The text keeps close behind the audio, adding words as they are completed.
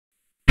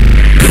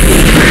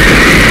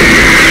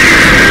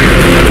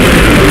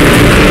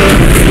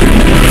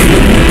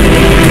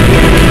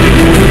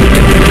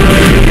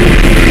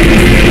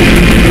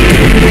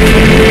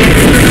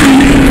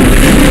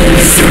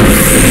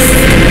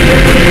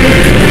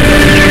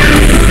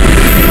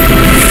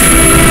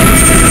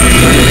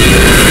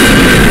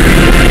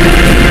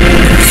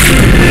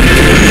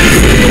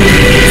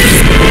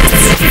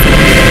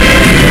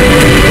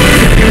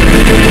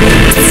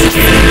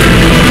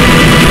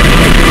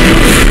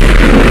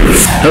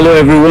Hello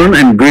everyone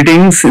and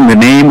greetings in the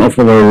name of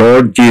our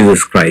Lord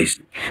Jesus Christ.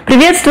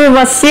 Приветствую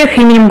вас всех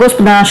именем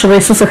Господа нашего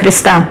Иисуса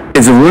Христа.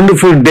 It's a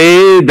wonderful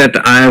day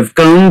that I have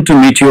come to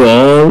meet you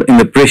all in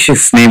the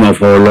precious name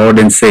of our Lord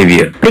and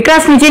Savior.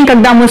 Прекрасный день,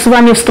 когда мы с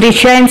вами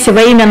встречаемся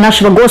во имя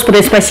нашего Господа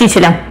и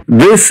Спасителя.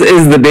 This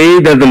is the day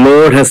that the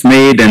Lord has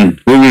made and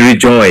we will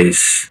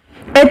rejoice.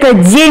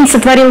 Этот день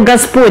сотворил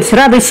Господь.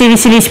 Радуйся и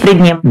веселись пред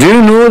Ним. Do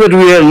you know that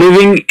we are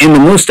living in the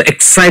most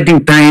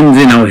exciting times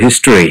in our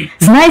history?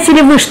 Знаете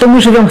ли вы, что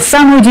мы живем в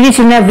самое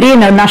удивительное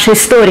время нашей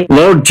истории?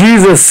 Lord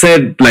Jesus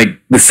said, like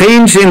the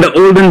saints in the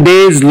olden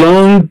days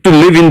longed to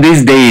live in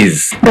these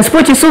days.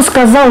 Господь Иисус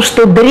сказал,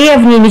 что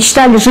древние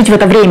мечтали жить в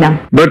это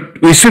время.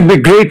 But we should be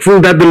grateful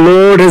that the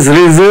Lord has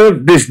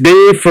reserved this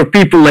day for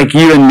people like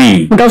you and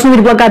me. Мы должны быть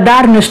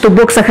благодарны, что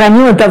Бог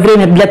сохранил это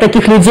время для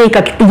таких людей,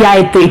 как я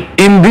и ты.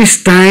 In these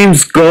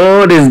times,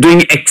 God is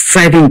doing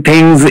exciting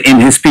things in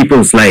His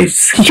people's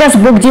lives. Сейчас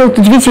Бог делает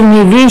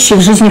удивительные вещи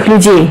в жизнях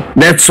людей.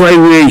 That's why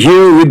we are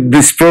here with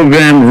this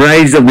program,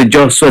 Rise of the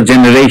Joshua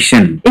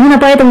Generation. Именно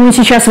поэтому мы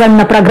сейчас с вами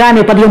на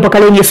программе «Подъем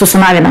поколения Иисуса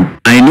Навина».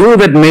 I know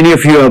that many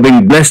of you have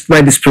been blessed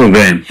by this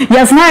program.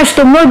 Я знаю,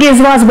 что многие из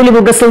вас были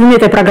благословены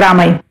этой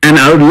программой. And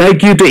I would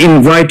like you to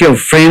invite your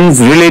friends,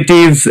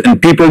 relatives, and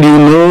people you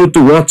know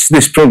to watch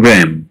this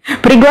program.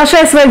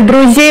 Приглашай своих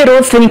друзей,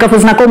 родственников и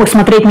знакомых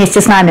смотреть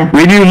вместе с нами.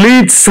 When you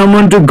lead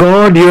someone to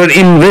God, you are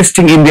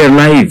investing in their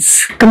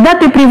lives. Когда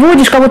ты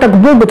приводишь кого-то к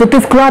Богу, то ты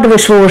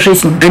вкладываешь в его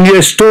жизнь. And you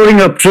are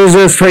storing up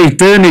treasures for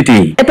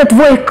eternity. Это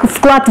твой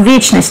вклад в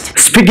вечность.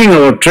 Speaking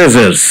about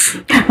treasures,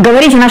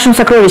 Говорите нашим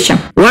сокровищам.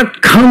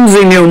 what comes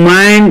in your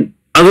mind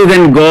other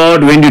than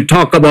God when you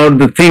talk about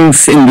the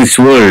things in this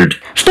world?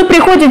 Что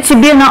приходит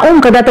тебе на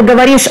ум, когда ты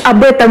говоришь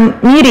об этом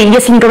мире,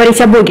 если не говорить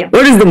о Боге?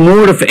 What is the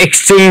mode of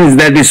exchange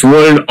that this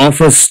world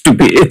offers to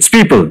its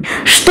people?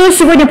 Что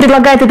сегодня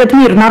предлагает этот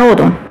мир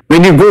народу?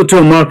 When you go to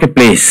a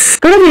marketplace,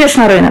 Когда ты идешь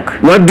на рынок,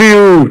 what do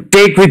you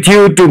take with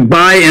you to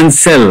buy and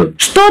sell?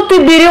 что ты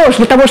берешь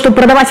для того, чтобы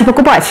продавать и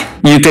покупать?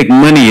 You take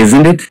money,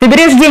 isn't it? Ты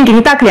берешь деньги, не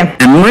так ли?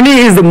 And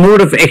money is the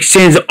mode of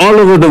exchange all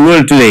over the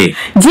world today.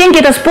 Деньги –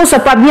 это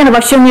способ обмена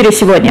во всем мире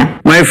сегодня.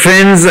 My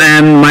friends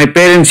and my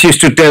parents used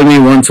to tell me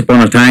once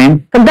upon a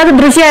time, Когда-то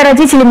друзья и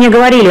родители мне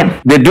говорили,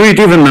 they do it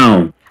even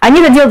now. они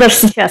это делают даже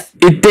сейчас.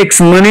 It takes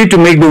money to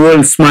make the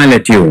world smile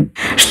at you.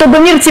 Чтобы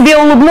мир тебе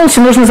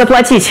улыбнулся, нужно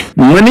заплатить.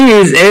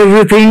 Money is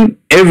everything,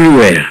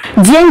 everywhere.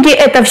 Деньги –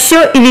 это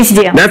все и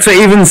везде. That's why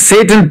even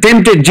Satan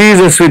tempted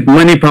Jesus with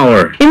money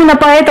power. Именно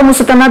поэтому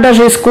сатана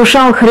даже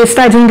искушал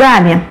Христа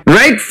деньгами.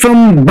 Right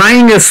from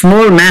buying a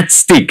small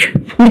matchstick,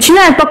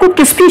 Начиная от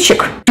покупки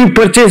спичек, to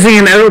purchasing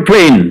an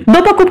aeroplane,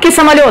 до покупки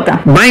самолета,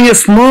 buying a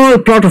small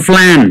plot of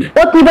land,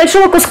 от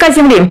небольшого куска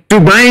земли to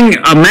buying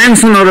a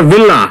mansion or a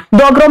villa,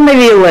 до огромной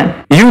виллы.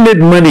 you need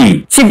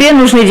money. Тебе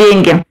нужны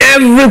деньги.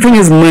 Everything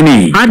is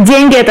money. А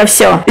деньги – это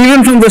все.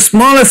 Even from the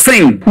smallest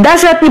thing,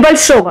 Даже от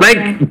небольшого.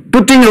 like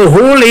putting a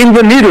hole in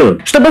the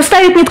needle, Чтобы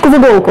вставить нитку в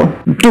иголку,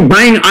 to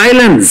buying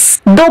islands.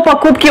 до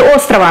покупки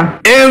острова.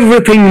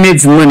 Everything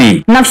needs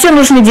money. На все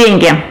нужны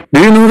деньги. Do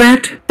you know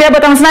that? Ты об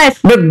этом знаешь?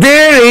 But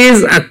there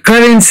is a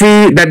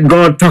currency that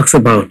God talks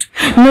about.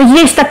 Но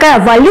есть такая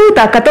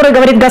валюта, о которой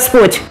говорит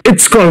Господь.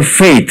 It's called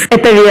faith.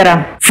 Это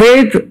вера.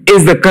 Faith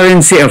is the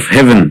currency of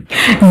heaven.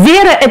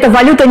 Вера – это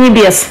валюта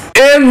небес.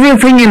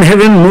 Everything in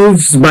heaven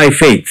moves by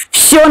faith.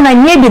 Все на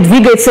небе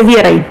двигается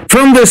верой.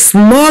 From the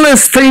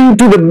smallest thing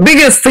to the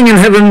biggest thing in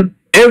heaven,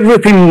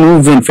 everything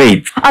moves on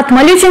faith. От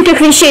малюсеньких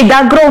вещей до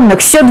огромных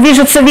все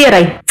движется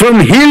верой. From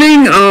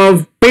healing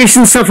of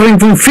patients suffering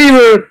from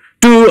fever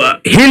to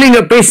healing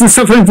a patient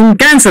suffering from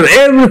cancer,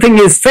 everything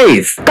is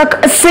faith.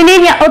 Как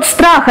исцеление от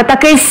страха,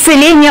 так и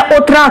исцеление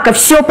от рака.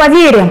 Все по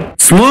вере.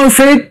 Small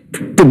faith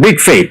to big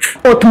faith.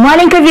 От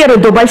маленькой веры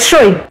до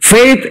большой.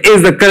 Faith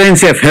is the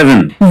currency of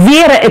heaven.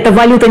 Вера – это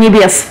валюта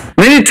небес.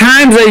 Many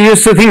times I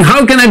used to think,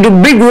 how can I do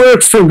big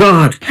works for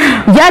God?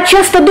 Я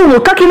часто думал,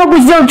 как я могу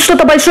сделать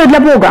что-то большое для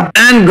Бога?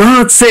 And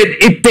God said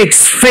it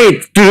takes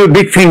faith to do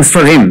big things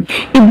for Him.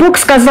 И Бог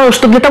сказал,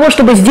 что для того,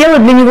 чтобы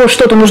сделать для Него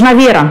что-то, нужна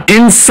вера.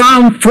 In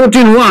Psalm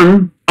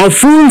 14:1, a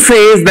fool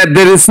says that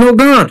there is no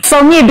God. В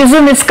Псалме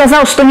безумец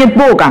сказал, что нет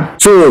Бога.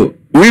 So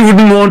we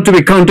wouldn't want to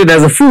be counted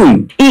as a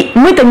fool. И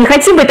мы-то не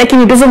хотим быть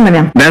такими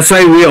безумными. That's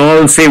why we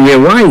all say we are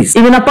wise.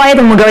 Именно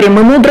поэтому мы говорим,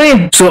 мы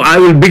мудры. So I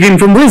will begin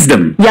from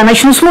wisdom. Я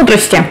начну с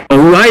мудрости. A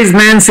wise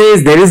man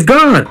says there is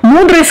God.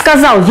 Мудрый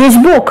сказал, есть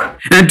Бог.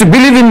 And to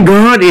believe in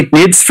God, it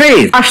needs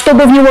faith. А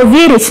чтобы в Него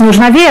верить,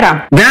 нужна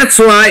вера. That's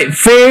why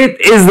faith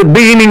is the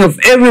beginning of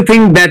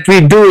everything that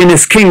we do in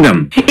His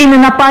kingdom.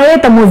 Именно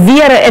поэтому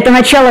вера – это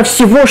начало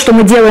всего, что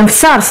мы делаем в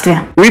Царстве.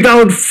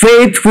 Without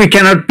faith, we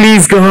cannot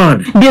please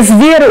God. Без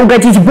веры угодить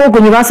угодить Богу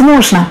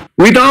невозможно.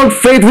 Without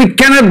faith, we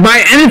cannot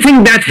buy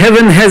anything that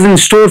heaven has in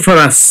store for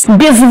us.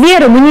 Без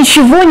веры мы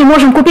ничего не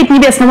можем купить в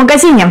небесном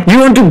магазине. You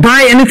want to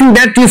buy anything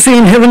that you see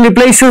in heavenly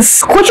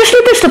places? Хочешь ли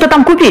ты что-то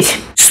там купить?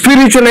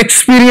 Spiritual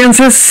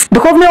experiences,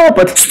 Духовный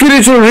опыт,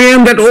 spiritual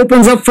realm that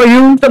opens up for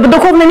you, чтобы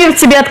духовный мир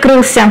тебе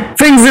открылся.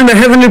 things in the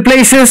heavenly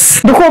places,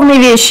 Духовные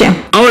вещи.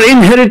 our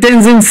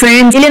inheritance in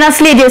saints, Или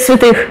наследие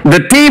святых.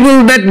 the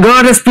table that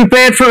God has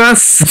prepared for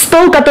us,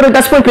 Стол, который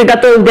Господь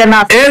приготовил для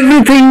нас.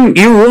 everything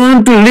you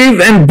want to live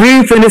and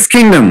breathe in His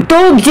kingdom.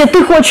 То, где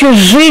ты хочешь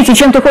жить и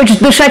чем ты хочешь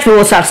дышать в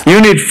Его царстве.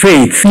 You need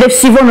faith. Для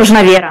всего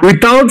нужна вера.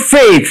 Without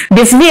faith,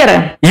 Без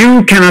веры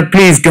you cannot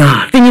please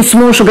God. ты не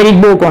сможешь угодить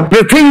Богу.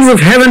 The things of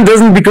heaven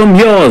doesn't become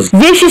yours.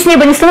 Вещи с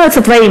неба не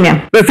становятся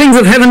твоими. The things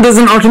of heaven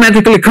doesn't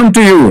automatically come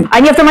to you.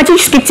 Они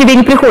автоматически к тебе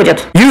не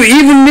приходят. You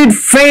even need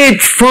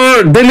faith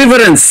for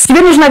deliverance.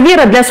 Тебе нужна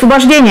вера для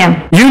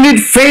освобождения. You need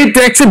faith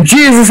to accept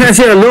Jesus as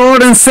your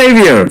Lord and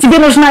Savior. Тебе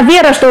нужна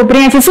вера, чтобы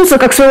принять Иисуса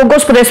как своего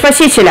Господа и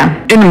Спасителя.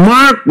 In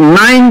Mark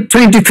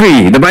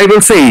 9:23, the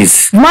Bible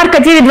says, В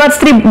Марка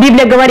 9:23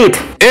 Библия говорит: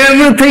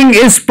 everything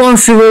is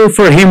possible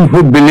for him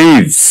who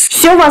believes.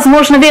 все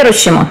возможно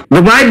верующему.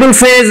 The Bible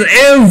says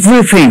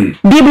everything.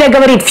 Библия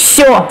говорит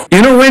все.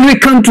 You know, when we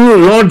come to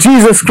Lord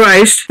Jesus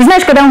Christ, Ты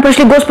знаешь, когда мы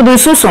пришли к Господу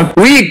Иисусу,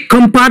 we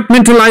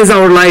compartmentalize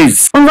our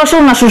lives. Он вошел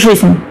в нашу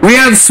жизнь. We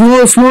have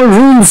small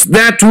rooms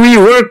that we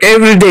work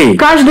every day.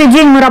 Каждый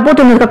день мы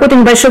работаем над какой-то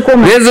небольшой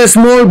комнатой. There's a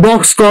small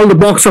box called the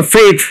box of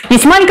faith.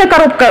 Есть маленькая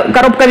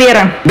коробка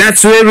веры,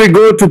 That's where we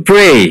go to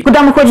pray.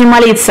 куда мы ходим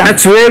молиться,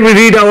 That's where we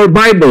read our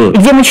Bible.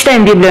 где мы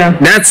читаем Библию.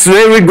 That's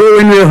where we go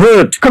when we're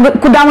hurt.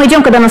 Куда мы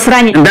идем, когда нас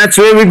ранят. And that's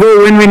where we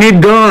go when we need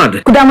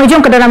God. Куда мы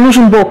идем, когда нам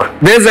нужен Бог.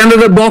 There's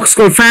another box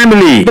called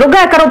family,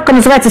 Другая коробка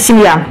называется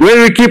семья.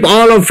 where we keep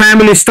all of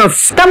family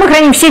stuff. Там мы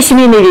храним все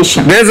семейные вещи.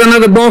 There's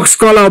another box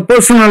called our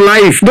personal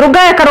life.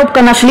 Другая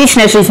коробка — наша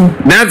личная жизнь.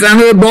 That's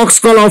another box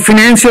called our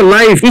financial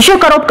life. Еще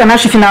коробка —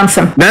 наши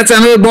финансы. That's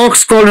another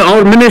box called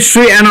our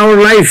ministry and our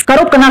life.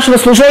 Коробка нашего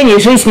служения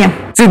и жизни.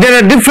 See, there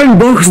are different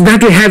boxes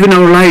that we have in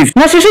our life. В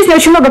нашей жизни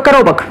очень много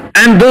коробок.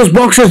 And those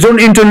boxes don't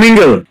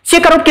intermingle. Все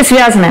коробки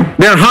связаны.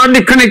 They are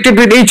hardly connected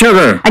with each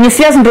other. Они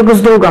связаны друг с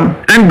другом.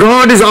 And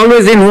God is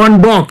always in one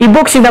box. И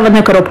Бог всегда в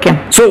одной коробке.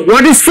 So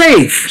what is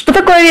faith? Что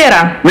такое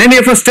вера? Many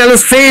of us tell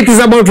us faith is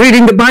about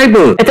reading the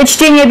Bible. Это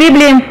чтение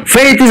Библии.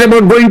 Faith is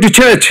about going to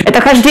church.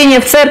 Это хождение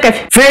в церковь.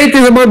 Faith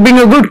is about being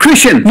a good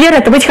Christian. Вера —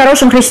 это быть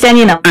хорошим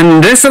христианином.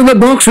 And the rest of the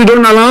box we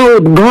don't allow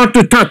God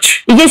to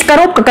touch. И есть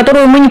коробка,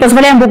 которую мы не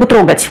позволяем Богу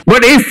трогать.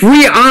 But if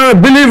we are a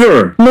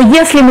believer, Но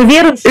если мы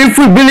верующие, if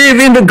we believe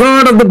in the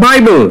God of the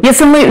Bible,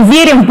 если мы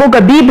верим в Бога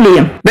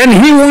Библии, then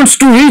He wants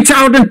to reach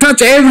out and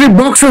touch every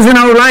boxes in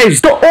our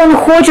lives. то Он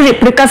хочет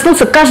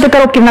прикоснуться к каждой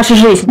коробке в нашей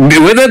жизни.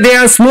 Whether they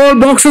are small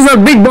boxes or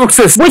big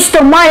boxes, Будь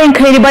то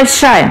маленькая или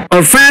большая,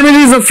 or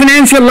families or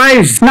financial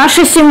lives,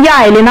 наша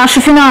семья или наши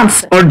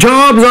финансы, or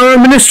jobs or our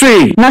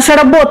ministry, наша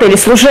работа или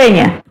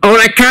служение, our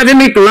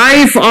academic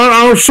life or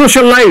our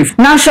social life.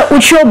 наша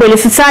учеба или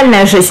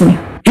социальная жизнь.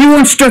 He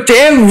wants to touch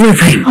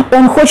everything.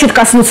 Он хочет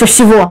коснуться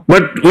всего.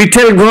 But we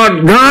tell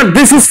God, God,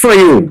 this is for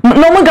you.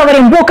 Но мы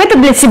говорим: Бог, это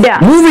для тебя.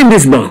 Move in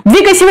this box.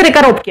 Двигайся в этой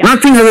коробке.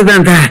 Nothing other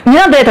than that. Не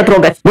надо это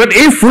трогать. But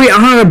if we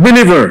are a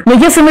believer, Но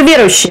если мы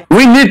верующие,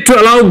 we need to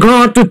allow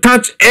God to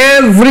touch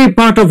every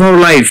part of our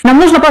life. нам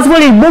нужно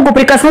позволить Богу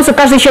прикоснуться к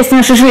каждой части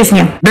нашей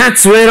жизни.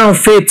 That's where our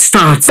faith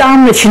starts.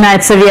 Там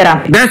начинается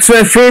вера. That's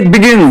where faith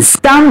begins.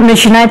 Там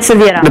начинается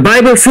вера. The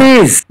Bible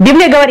says,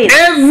 Библия говорит: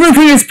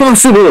 everything is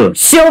possible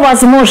все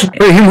возможно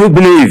for him who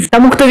believes.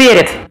 тому, кто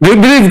верит. Do you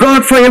believe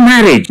God for your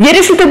marriage?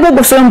 Веришь ли ты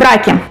Богу в своем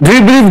браке? Do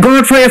you believe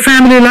God for your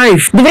family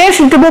life? Доверяешь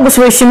ли ты Богу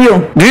свою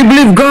семью? Do you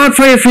believe God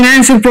for your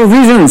financial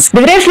provisions?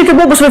 Доверяешь ли ты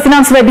Богу свое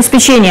финансовое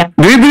обеспечение?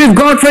 Do you believe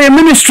God for your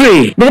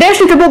ministry? Доверяешь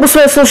ли ты Богу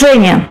свое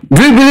служение?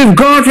 Do you believe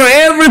God for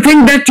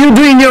everything that you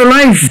do in your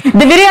life?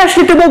 Доверяешь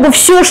ли ты Богу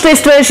все, что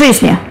есть в твоей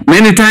жизни?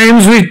 Many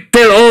times we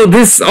tell, oh,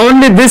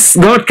 only this,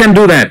 God can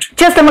do that.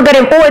 Часто мы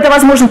говорим: о, это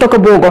возможно только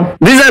Богу.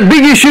 These are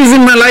big issues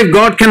in my life,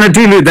 God cannot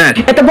deal with that.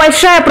 Это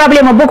большая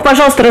проблема, Бог,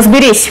 пожалуйста,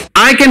 разберись.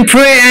 I can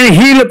pray and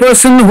heal a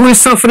person who is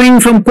suffering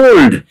from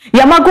cold.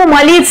 Я могу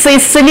молиться и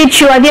исцелить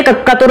человека,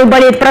 который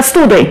болеет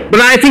простудой.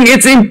 But I think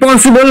it's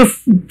impossible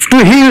to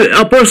heal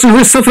a person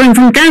who is suffering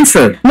from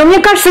cancer. Но мне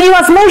кажется,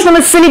 невозможно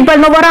исцелить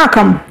больного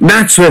раком.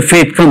 That's where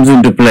faith comes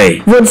into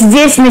play. Вот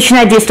здесь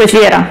начинает действовать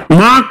вера.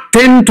 Mark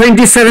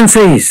 10:27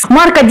 says,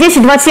 Марка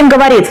 10:27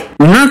 говорит: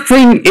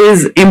 nothing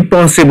is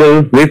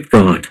impossible with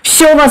God.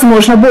 все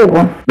возможно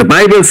Богу. The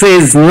Bible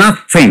says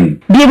nothing.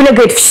 Библия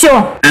говорит все.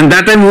 And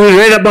that time we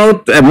read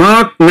about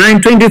Mark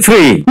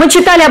 9:23. Мы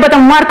читали об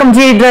этом Марком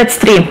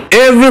 9:23.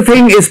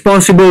 Everything is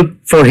possible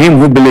for him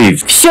who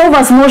believes. Все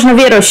возможно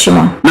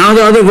верующему. Now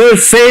the other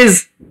verse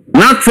says,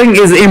 nothing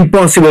is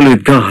impossible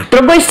with God.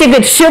 Другой стих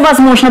говорит: все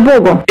возможно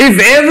Богу. If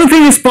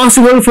everything is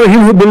possible for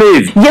him who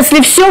believes,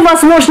 Если все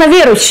возможно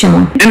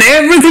верующему, and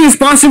everything is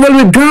possible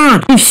with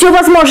God, и все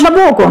возможно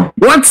Богу,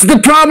 what's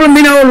the problem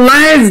in our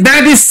lives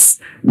that is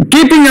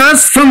keeping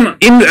us from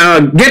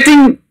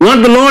getting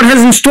what the Lord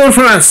has in store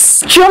for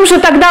us? В чем же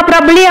тогда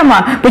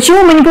проблема?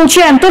 Почему мы не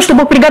получаем то, что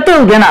Бог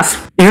приготовил для нас?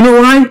 You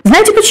know why?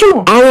 Знаете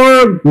почему?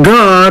 Our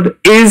God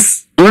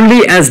is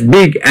only as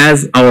big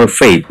as our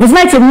faith. Вы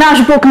знаете, наш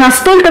Бог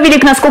настолько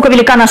велик, насколько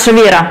велика наша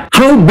вера.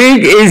 How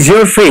big is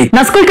your faith?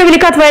 Насколько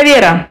велика твоя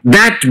вера?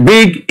 That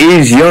big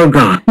is your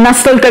God.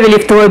 Настолько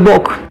велик твой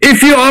Бог.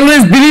 If you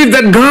always believe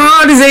that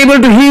God is able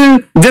to heal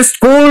just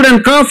cold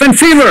and cough and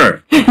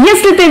fever,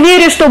 Если ты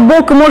веришь, что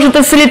Бог может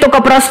исцелить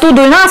только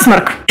простуду и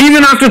насморк,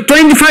 even after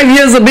 25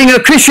 years of being a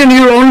Christian,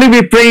 you will only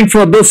be praying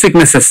for those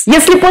sicknesses.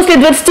 если после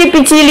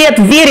 25 лет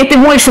веры ты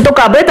молишься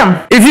только об этом,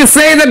 If you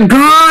say that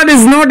God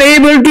is not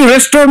able to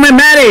restore my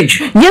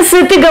marriage,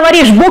 если ты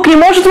говоришь, Бог не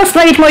может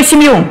восстановить мою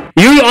семью,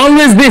 you will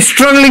always be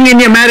struggling in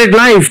your married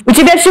life. у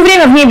тебя все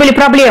время в ней были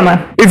проблемы.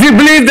 If you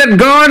believe that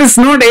God is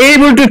not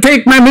able to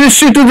take my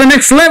ministry to the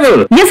next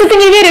level, Если ты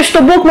не веришь,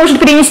 что Бог может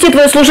перенести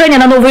твое служение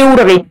на новый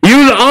уровень, you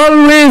will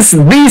always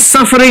be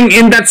suffering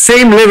in that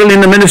same level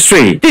in the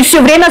ministry. ты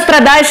все время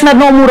страдаешь на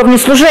одном уровне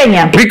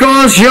служения,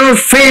 Because your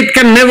faith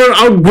can never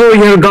outgrow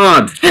your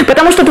God.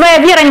 потому что твоя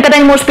вера никогда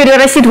не может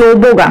перерасти твоего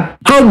Бога.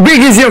 How big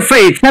is your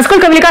faith?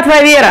 Насколько велика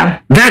твоя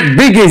вера, That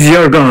big is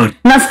your God.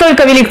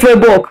 настолько велик твой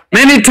Бог.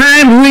 Many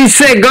times we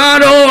say,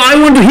 God, oh, I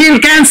want to heal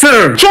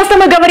cancer. Часто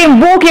мы говорим,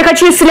 Бог, я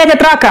хочу исцелять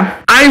от рака.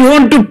 I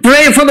want to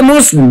pray for the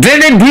most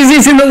dreaded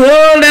disease in the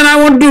world and I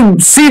want to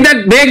see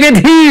that they get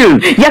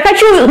healed. Я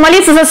хочу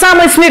молиться за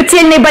самые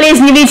смертельные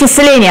болезни и видеть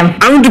исцеление.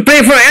 I want to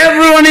pray for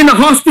everyone in the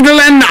hospital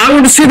and I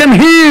want to see them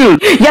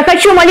healed. Я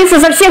хочу молиться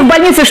за всех в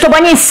больнице, чтобы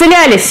они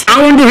исцелялись.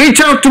 I want to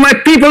reach out to my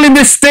people in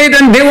this state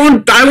and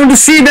I want to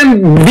see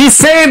them be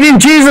saved in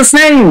Jesus'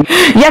 name.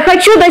 Я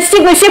хочу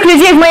достигнуть всех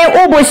людей в моей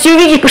области и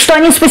увидеть, что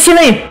они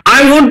спасены.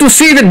 I want to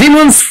see the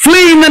demons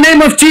flee in the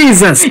name of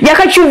Jesus. Я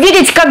хочу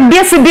видеть, как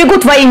бесы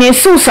бегут во имя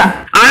Иисуса.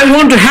 I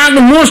want to have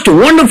the most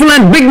wonderful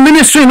and big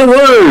ministry in the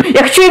world.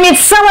 Я хочу иметь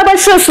самое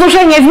большое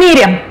служение в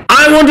мире.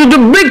 I want to do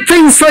big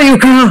things for you,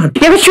 God.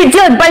 Я хочу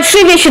делать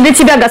большие вещи для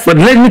Тебя, Господь.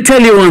 But let me tell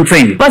you one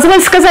thing.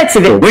 Позволь сказать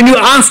тебе, When you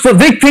ask for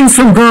big things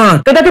from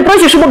God, когда ты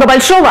просишь у Бога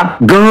большого,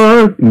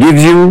 God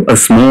gives you a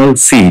small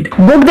seed.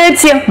 Бог дает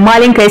тебе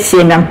маленькое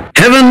семя.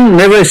 Heaven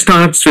never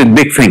starts with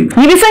big things.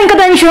 Небеса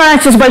никогда не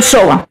начинаются с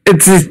большого.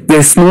 It's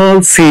the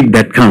small seed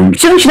that counts.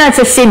 Все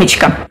начинается с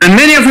семечка. And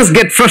many of us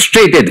get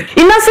frustrated.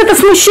 И нас это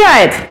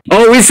смущает.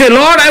 Oh, we say,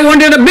 Lord, I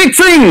wanted a big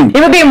thing. И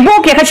мы говорим,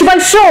 Бог, я хочу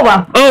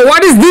большого. Oh,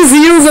 what is this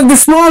use of the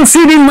small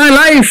seed in my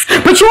life?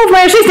 Почему в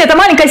моей жизни это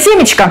маленькое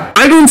семечко?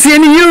 I don't see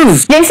any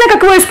use. Я не знаю,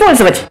 как его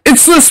использовать.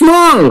 It's so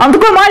small. Оно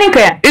такое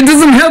маленькое. It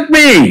doesn't help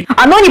me.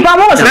 Оно не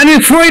поможет. And you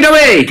throw it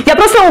away. Я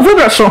просто его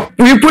выброшу.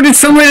 You put it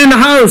somewhere in the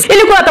house.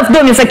 Или куда-то в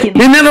доме закину.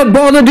 You never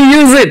bother to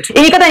use it.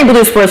 И никогда не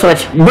буду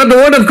использовать. But the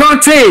word of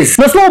God says,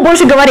 Но Слово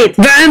Божье говорит,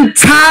 the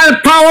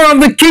entire power of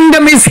the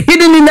kingdom is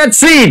hidden in that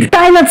seed.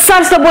 тайна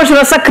Царства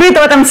Божьего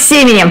сокрыта в этом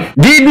семени.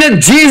 Did not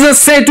Jesus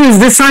say to his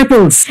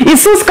disciples,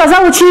 Иисус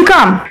сказал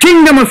ученикам,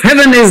 kingdom of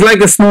heaven is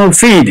like a small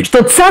seed.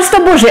 что Царство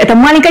Божье – это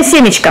маленькое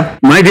семечко.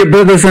 My dear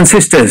brothers and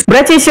sisters,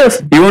 Братья и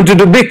сестры, you want to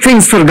do big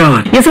things for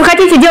God. если вы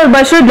хотите делать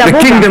большое для The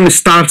Бога, kingdom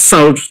starts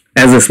out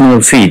as a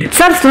small seed.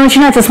 Царство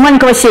начинается с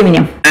маленького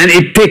семени. And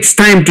it takes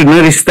time to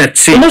nourish that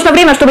И seed. нужно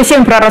время, чтобы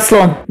семя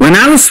проросло. When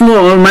I was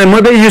small, my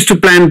mother used to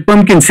plant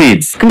pumpkin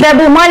seeds. Когда я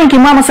был маленький,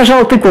 мама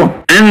сажала тыкву.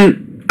 And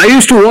I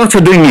used to watch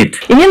her doing it.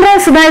 И мне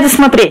нравится на это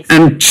смотреть.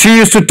 And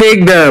she used to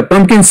take the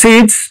pumpkin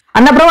seeds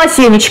Она брала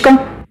семечко,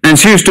 and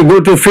she used to go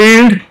to a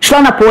field шла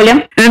на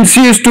поле and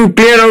she used to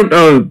clear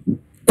out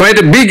quite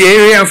a big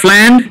area of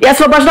land и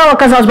освобождала,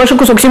 казалось, большой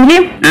кусок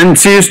земли, and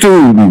she used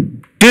to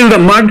till the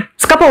mud.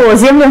 скапывала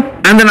землю.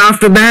 And then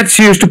after that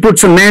she used to put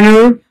some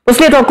manure.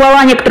 После этого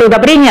клала некоторые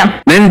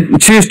удобрения, Then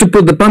she used to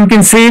put the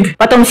pumpkin seed.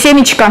 потом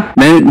семечко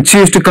Then she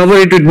used to cover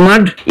it with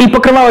mud. и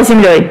покрывала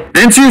землей.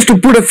 And she used to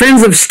put a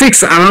fence of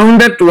sticks around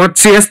that what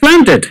she has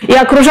planted. И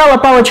окружала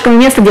палочками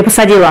место, где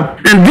посадила.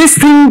 And this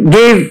thing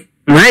gave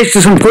rise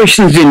to some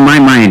questions in my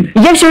mind. И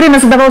я все время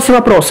задавался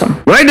вопросом.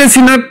 Why does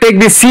he not take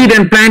this seed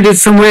and plant it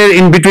somewhere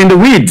in between the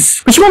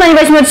weeds? Почему она не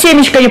возьмет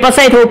семечко и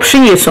посадит его в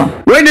пшеницу?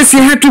 Why does he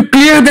have to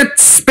clear that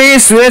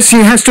space where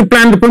she has to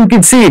plant the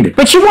pumpkin seed?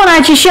 Почему она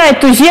очищает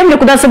ту землю,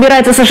 куда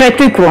собирается сажать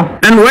тыкву?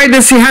 And why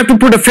does he have to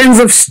put a fence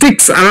of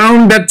sticks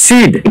around that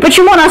seed? И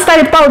почему она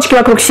ставит палочки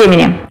вокруг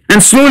семени?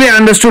 And slowly I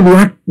understood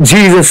what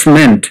Jesus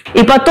meant.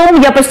 И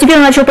потом я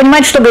постепенно начал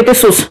понимать, что говорит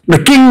Иисус.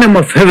 The kingdom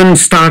of heaven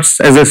starts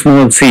as a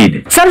small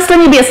seed. Царство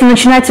небесное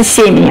начинается с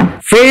семени.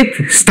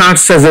 Faith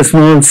starts as a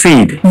small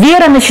seed.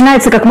 Вера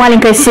начинается как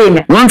маленькое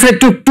семя. Once I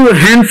took 2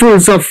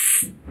 handfuls of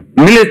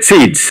millet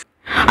seeds.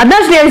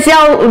 Однажды я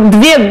взял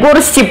 2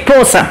 горсти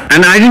проса.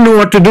 and I didn't know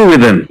what to do with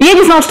them. И я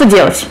не знал, что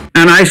делать.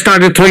 And I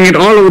started throwing it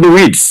all over the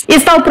weeds. И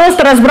стал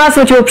просто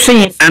разбрасывать его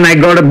пшеницу. And I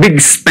got a big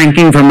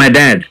spanking from my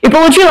dad. И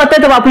получил от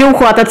этого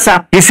оплеуху от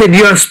отца. He said,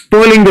 "You are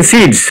spoiling the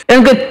seeds. И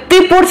он говорит,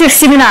 ты портишь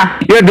семена.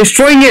 You are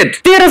destroying it."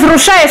 Ты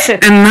разрушаешь их.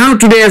 And now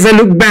today, as I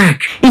look back,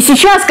 И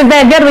сейчас, когда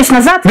я оглядываюсь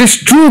назад,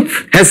 this truth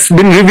has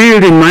been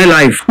revealed in my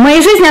life. в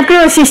моей жизни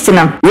открылась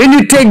истина. When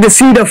you take the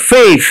seed of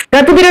faith,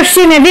 Когда ты берешь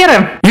семя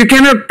веры, you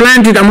cannot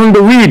plant it among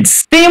the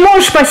weeds. ты не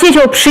можешь посеять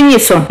его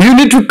пшеницу. You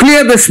need to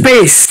clear the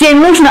space. Тебе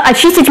нужно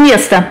очистить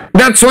место.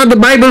 That's what the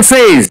Bible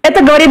says.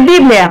 Это говорит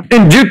Библия.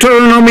 In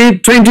Deuteronomy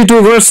 22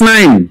 verse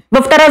 9.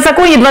 Во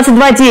Второзаконии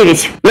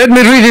 22:9. Let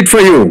me read it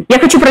for you. Я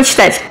хочу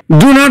прочитать.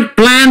 Do not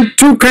plant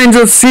 2 kinds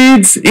of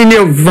seeds in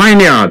your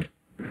vineyard.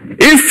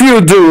 If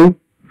you do,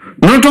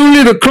 not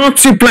only the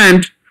crops you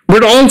plant,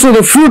 but also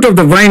the fruit of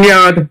the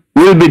vineyard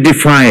will be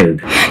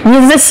defiled.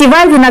 Не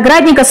засевай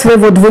виноградника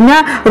своего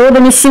 2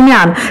 родами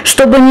семян,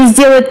 чтобы не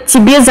сделать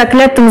тебе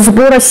заклятым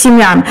сбора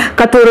семян,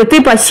 которые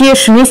ты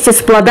посеешь вместе с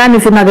плодами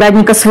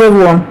виноградника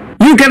своего.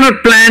 You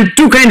cannot plant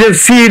 2 kinds of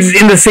seeds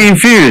in the same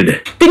field.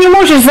 Ты не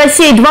можешь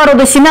засеять 2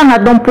 рода семян на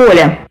одном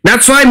поле.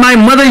 That's why my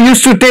mother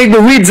used to take the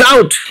weeds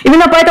out.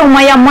 Именно поэтому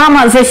моя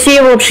мама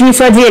засеивала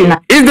пшеницу отдельно.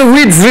 If the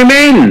weeds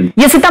remain,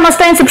 Если там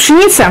останется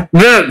пшеница,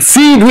 the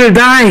seed will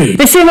die.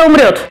 то семя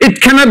умрет.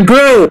 It cannot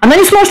grow. Она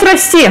не сможет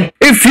расти.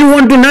 If you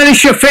want to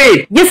nourish your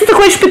faith, Если ты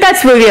хочешь питать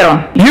свою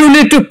веру, you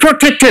need to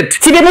protect it.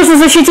 тебе нужно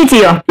защитить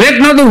ее. Let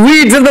not the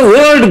weeds of the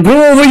world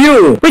grow over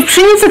you. Пусть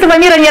пшеница этого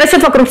мира не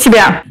растет вокруг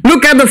тебя.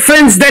 Look at the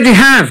friends that you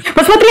have.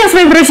 Посмотри на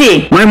своих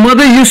друзей. My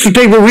mother used to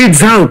take the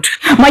weeds out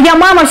Моя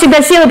мама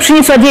всегда сеяла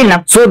пшеницу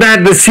отдельно, so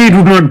that the seed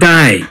would not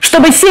die.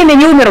 чтобы семя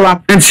не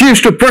умерло. And she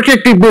used to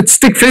protect it with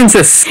stick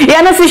fences И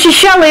она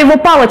защищала его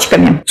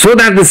палочками, so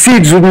that the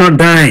seeds would not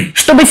die.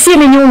 чтобы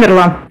семя не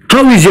умерло.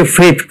 How is your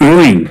faith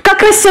growing?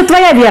 Как растет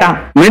твоя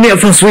вера? Many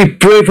of us, we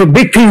pray for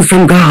big things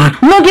from God.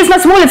 Многие из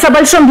нас молятся о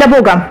большом для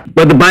Бога.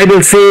 But the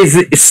Bible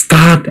says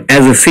start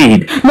as a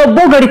seed. Но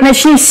Бог говорит,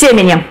 начни с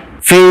семени.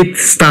 Faith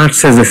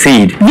starts as a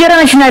seed. Вера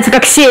начинается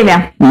как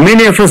семя.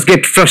 Many of us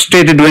get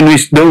frustrated when we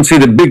don't see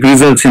the big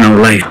results in our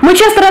life. Мы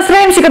часто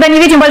расстраиваемся, когда не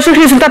видим больших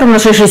результатов в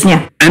нашей жизни.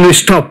 And we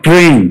stop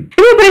praying.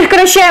 И мы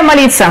прекращаем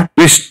молиться.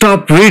 We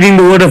stop reading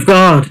the Word of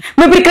God.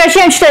 Мы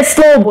прекращаем читать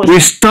Слово Божье. We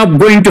stop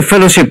going to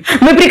fellowship.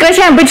 Мы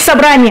прекращаем быть в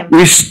собрании.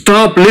 We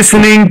stop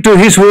listening to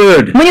His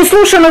Word. Мы не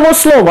слушаем Его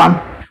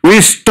Слово. We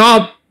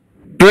stop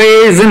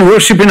praise and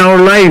worship in our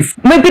life.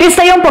 Мы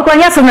перестаем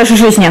поклоняться в нашей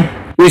жизни.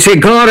 We say,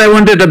 God, I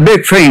wanted a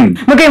big thing.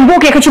 Мы говорим,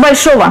 Бог, я хочу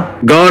большого.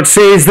 God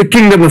says the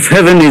kingdom of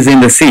heaven is in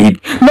the seed.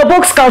 Но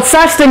Бог сказал,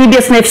 Царство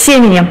Небесное в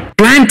семени.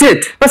 Plant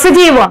it.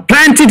 Посади его.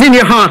 Plant it in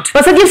your heart.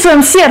 Посади в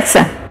своем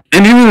сердце.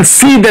 And you will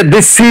see that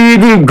this seed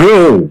will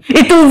grow.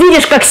 И ты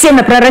увидишь, как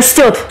семя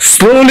прорастет.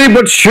 Slowly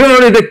but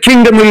surely the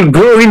kingdom will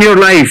grow in your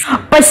life.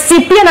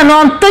 Постепенно, но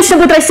он точно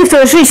будет расти в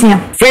твоей жизни.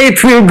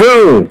 Faith will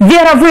grow.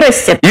 Вера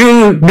вырастет. You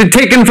will be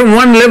taken from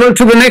one level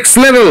to the next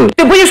level.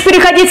 Ты будешь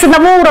переходить с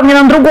одного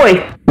уровня на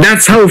другой.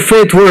 That's how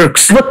faith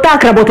works. Вот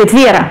так работает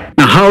вера.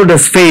 Now, how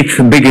does faith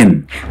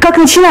begin? Как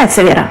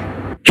начинается вера?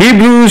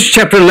 Hebrews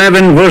chapter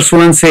 11 verse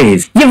 1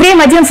 says,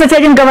 Евреям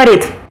 11:1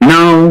 говорит,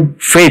 now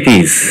faith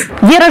is.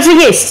 вера же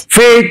есть.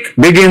 Faith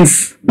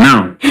begins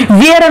now.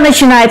 Вера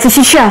начинается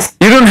сейчас.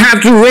 You don't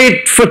have to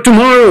wait for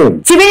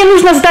tomorrow. Тебе не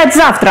нужно ждать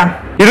завтра.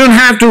 You don't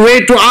have to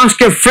wait to ask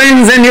your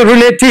friends and your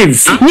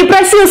relatives. Не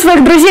проси у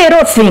своих друзей и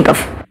родственников.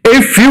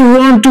 If you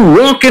want to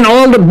walk in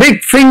all the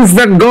big things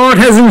that God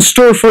has in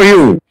store for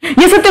you,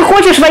 Если ты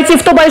хочешь войти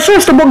в то большое,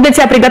 что Бог для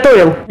тебя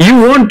приготовил, you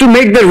want to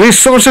make the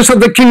resources of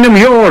the kingdom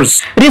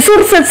yours,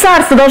 ресурсы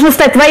царства должны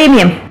стать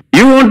твоими.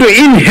 you want to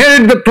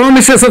inherit the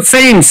promises of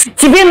saints,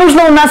 Тебе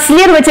нужно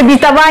унаследовать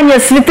обетование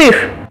святых.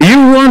 you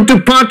want to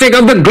partake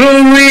of the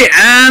glory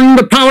and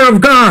the power of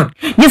God.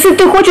 Если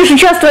ты хочешь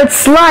участвовать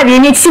в славе и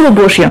иметь силу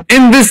Божью,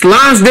 In these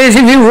last days,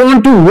 if you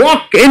want to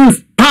walk in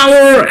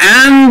power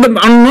and the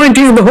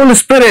anointing of the Holy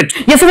Spirit,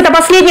 если в это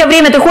последнее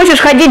время ты хочешь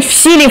ходить в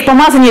силе и в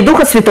помазании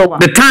Духа Святого,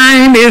 the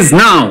time is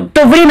now.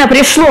 то время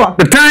пришло.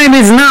 The time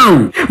is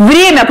now.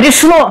 Время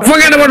пришло.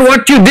 Forget about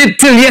what you did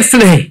till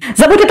yesterday.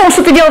 Забудь о том,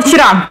 что ты делал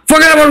вчера.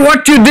 Forget about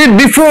what you did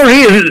before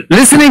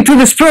listening to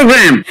this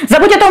program.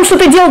 Забудь о том, что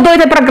ты делал до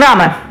этой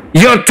программы.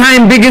 Your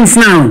time begins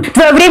now.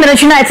 Твое время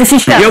начинается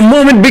сейчас. Your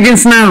moment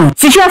begins now.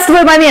 Сейчас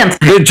твой момент.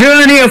 The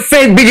journey of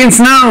faith begins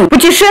now.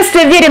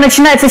 Путешествие в вере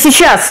начинается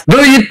сейчас.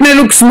 Though it may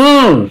look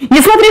small, Не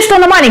смотри, что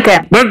оно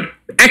маленькое, but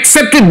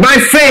accept it by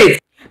faith.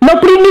 но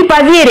прими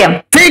по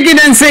вере. Take it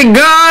and say,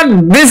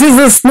 God, this is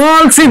the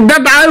small seed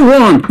that I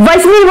want.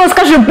 Возьми его,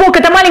 скажи, Бог,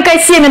 это маленькое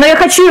семя, но я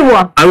хочу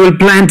его. I will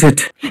plant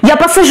it. Я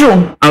посажу.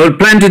 I will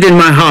plant it in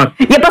my heart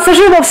Я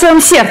посажу его в своем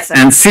сердце.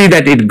 and see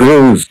that it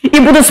grows. И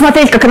буду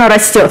смотреть, как оно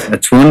растет.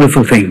 That's a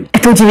wonderful thing.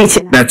 Это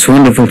удивительно. That's a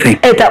wonderful thing.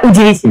 Это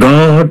удивительно.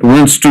 God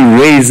wants to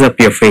raise up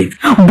your faith.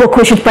 Бог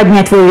хочет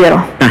поднять твою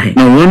веру.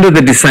 No wonder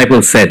the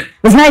disciples said,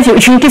 Вы знаете,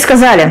 ученики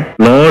сказали: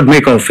 Lord,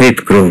 make our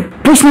faith grow.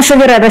 пусть наша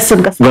вера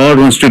растет, Господь. God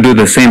wants to do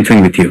the same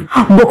thing with you.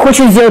 Бог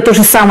хочет сделать то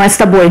же самое с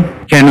тобой.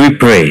 Can we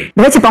pray?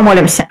 Давайте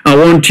помолимся. I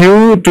want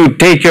you to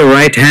take your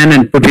right hand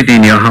and put it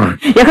in your heart.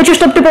 Я хочу,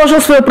 чтобы ты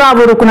положил свою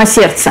правую руку на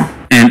сердце.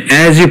 And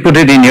as you put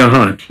it in your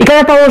heart, И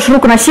когда положишь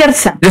руку на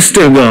сердце, just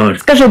tell God,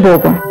 скажи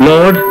Богу: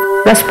 Lord,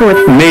 Господь,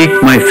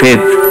 make my faith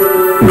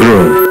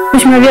grow.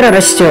 пусть моя вера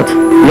растет.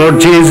 Lord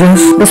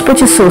Jesus,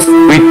 Господь Иисус,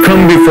 we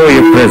come before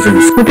your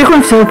presence. мы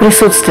приходим в Твое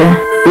присутствие.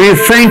 We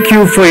thank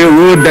you for your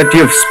word that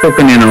you have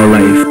spoken in our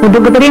life. Мы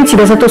благодарим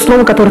Тебя за то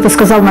слово, которое Ты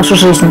сказал в нашу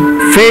жизнь.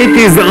 Faith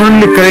is the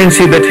only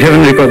currency that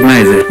heaven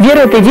recognizes. Вера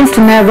 – это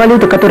единственная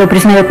валюта, которая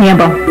признает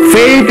небо.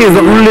 Faith is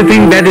the only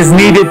thing that is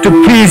needed to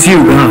please you,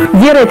 God.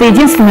 Вера – это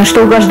единственное,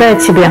 что угождает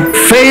Тебе.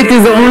 Faith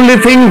is the only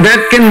thing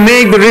that can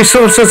make the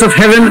resources of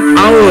heaven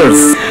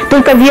ours.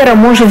 Только вера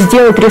может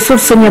сделать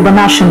ресурсы неба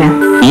нашими.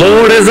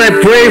 Lord, as I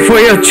pray for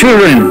your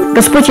children,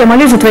 Господь, я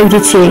молюсь за Твоих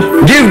детей.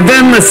 give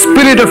them a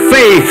spirit of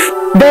faith.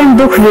 Дай им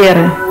дух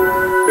веры.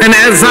 And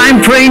as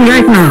I'm praying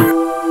right now,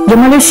 Я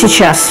молюсь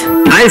сейчас.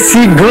 I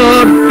see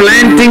God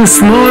planting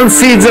small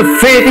seeds of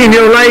faith in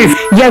your life.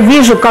 Я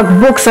вижу, как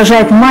Бог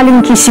сажает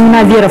маленькие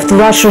семена веры в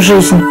вашу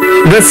жизнь.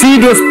 The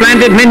seed was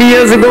planted many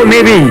years ago,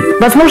 maybe.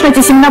 Возможно,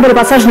 эти семена были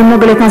посажены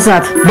много лет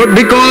назад. But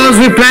because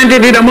we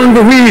planted it among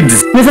the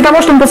weeds, Но из-за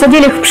того, что мы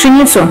посадили их в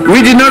пшеницу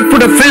we did not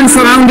put a fence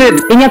around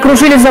it. и не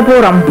окружили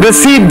забором, The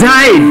seed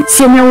died.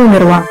 семя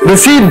умерло. The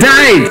seed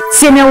died.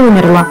 Семя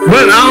умерло.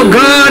 But our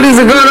God is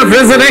a God of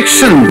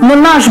resurrection. Но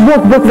наш Бог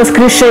 – Бог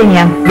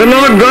воскрешения. The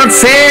Lord God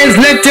says,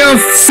 let your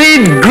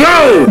seed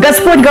grow.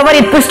 Господь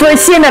говорит: пусть твое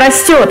семя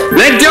растет.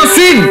 Let your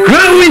seed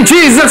grow in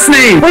Jesus'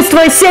 name. Пусть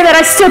твое семя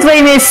растет во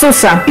имя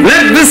Иисуса.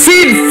 Let the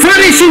seed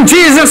flourish in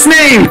Jesus'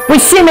 name.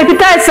 Пусть семя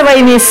питается во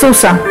имя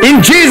Иисуса.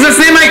 In Jesus'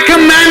 name I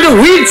command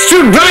the weeds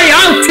to dry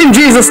out in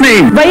Jesus'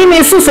 name. Во имя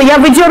Иисуса я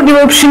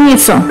выдергиваю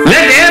пшеницу.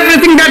 Let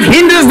everything that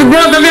hinders the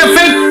growth of your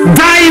faith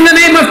die in the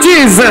name of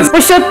Jesus.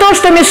 Пусть все то,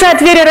 что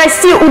мешает вере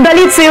расти,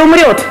 удалится и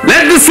умрет.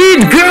 Let the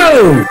seed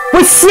grow.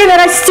 Пусть семя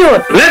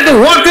растет. Let the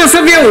waters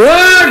of your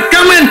word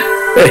come and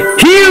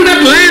heal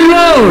that land,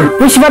 Lord.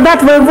 Пусть вода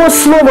Твоего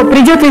слова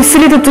придет и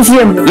исцелит эту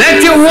землю.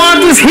 Let your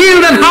waters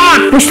heal that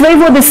heart. Пусть Твои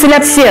воды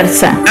исцелят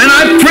сердце. And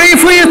I pray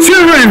for your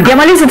children. Я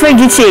молюсь за Твоих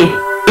детей.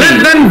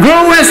 Let them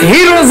grow as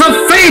heroes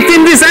of faith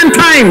in this end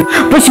time.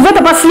 Пусть в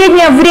это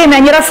последнее время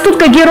они растут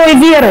как герои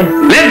веры.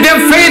 Let their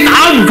faith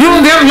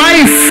outgrow their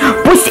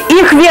life. Пусть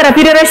их вера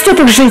перерастет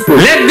их жизнь.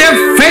 Let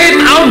their faith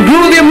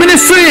outgrow their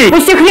ministry.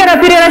 Пусть их вера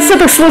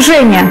перерастет их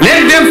служение.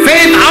 Let their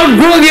faith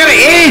outgrow their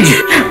age.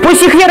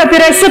 Пусть их вера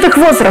перерастет их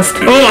возраст.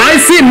 Oh, I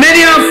see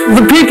many of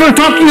the people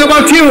talking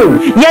about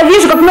you. Я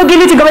вижу, как многие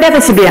люди говорят о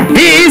тебе.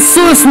 He is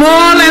so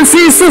small and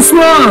she is so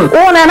small.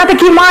 Он и она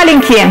такие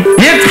маленькие.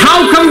 Yet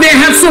how come they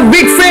have so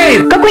big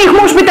faith? Как у них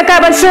может быть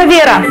такая большая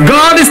вера?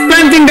 God is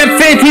planting that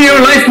faith in your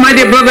life, my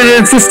dear brother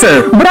and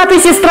sister. Брат и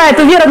сестра,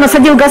 эту веру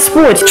насадил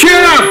Господь.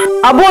 Cheer up!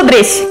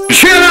 Ободрись!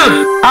 Cheer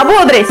up!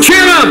 Ободрись!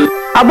 Cheer up!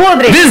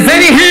 Ободрись! These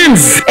very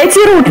hands, Эти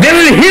руки, they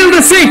will heal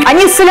the sick.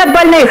 они исцелят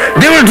больных.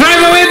 They will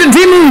drive away the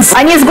demons.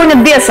 Они изгонят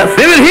бесов.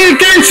 They will heal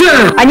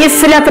cancer. Они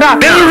исцелят рак.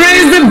 They will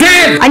raise the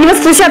dead. Они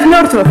воскресят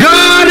мертвых.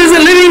 God is a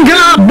living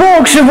God.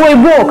 Бог, живой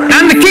Бог.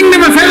 And the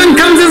kingdom of heaven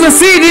comes as a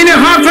seed in your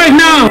heart right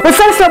now. Пусть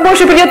Царство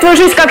Божие придет в твою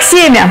жизнь как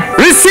семя.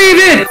 Receive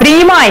it.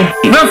 Принимай.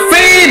 The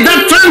faith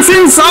that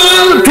transcends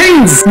all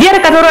things. Вера,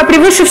 которая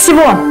превыше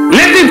всего.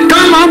 Let it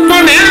come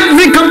upon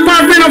every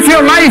compartment of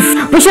your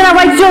life. Пусть она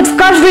войдет в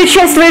каждую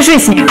часть твоей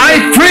жизни. I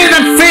pray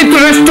that faith to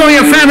restore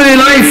your family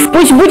life.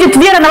 Пусть будет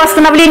вера на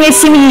восстановление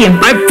семьи.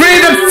 I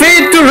pray that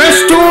faith to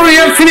restore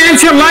your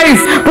financial life.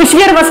 Пусть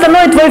вера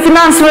восстановит твою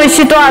финансовую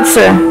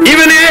ситуацию.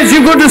 Even as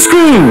you go to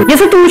school,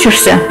 Если ты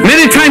учишься,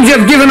 many times you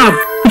have given up.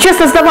 ты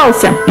часто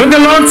сдавался. But the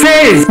Lord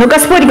says, Но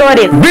Господь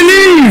говорит: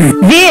 believe,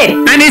 верь,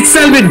 and it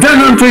shall be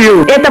done unto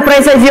you. это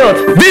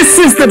произойдет. This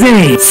is the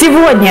day.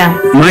 Сегодня,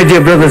 My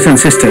dear brothers and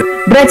sisters,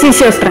 братья и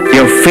сестры,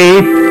 your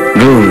faith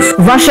grows.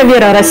 ваша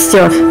вера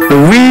растет.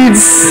 The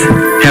weeds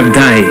have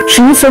died,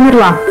 Пшеница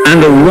умерла,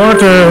 and the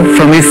water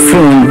from his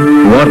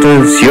throne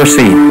waters your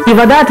seed. и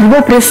вода от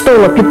его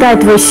престола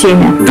питает твое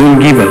семя. Don't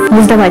give up.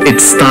 Не сдавайся. It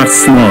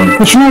starts small,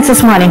 Начинается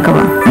с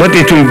маленького, but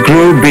it will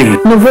grow big,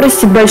 но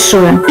вырастет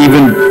большое.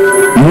 even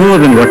more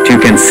than what you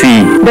can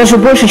see. Даже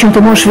больше, чем ты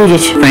можешь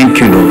видеть. Thank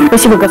you, Lord.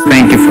 Спасибо, Господь.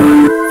 Thank you,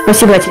 Father.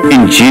 Спасибо, Отец.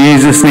 In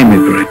Jesus' name we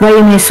pray. Во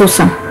имя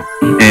Иисуса.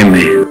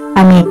 Amen.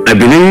 Аминь. I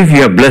believe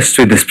you are blessed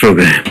with this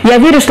program. Я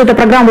верю, что эта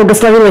программа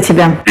благословила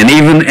тебя. And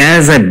even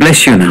as I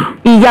bless you now,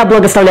 И я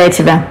благословляю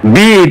тебя.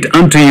 be it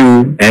unto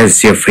you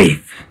as your faith.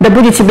 Да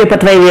будет тебе по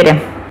твоей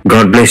вере.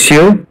 God bless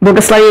you.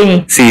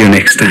 Благословений. See you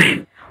next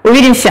time.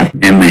 Увидимся.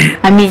 Amen.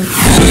 Аминь.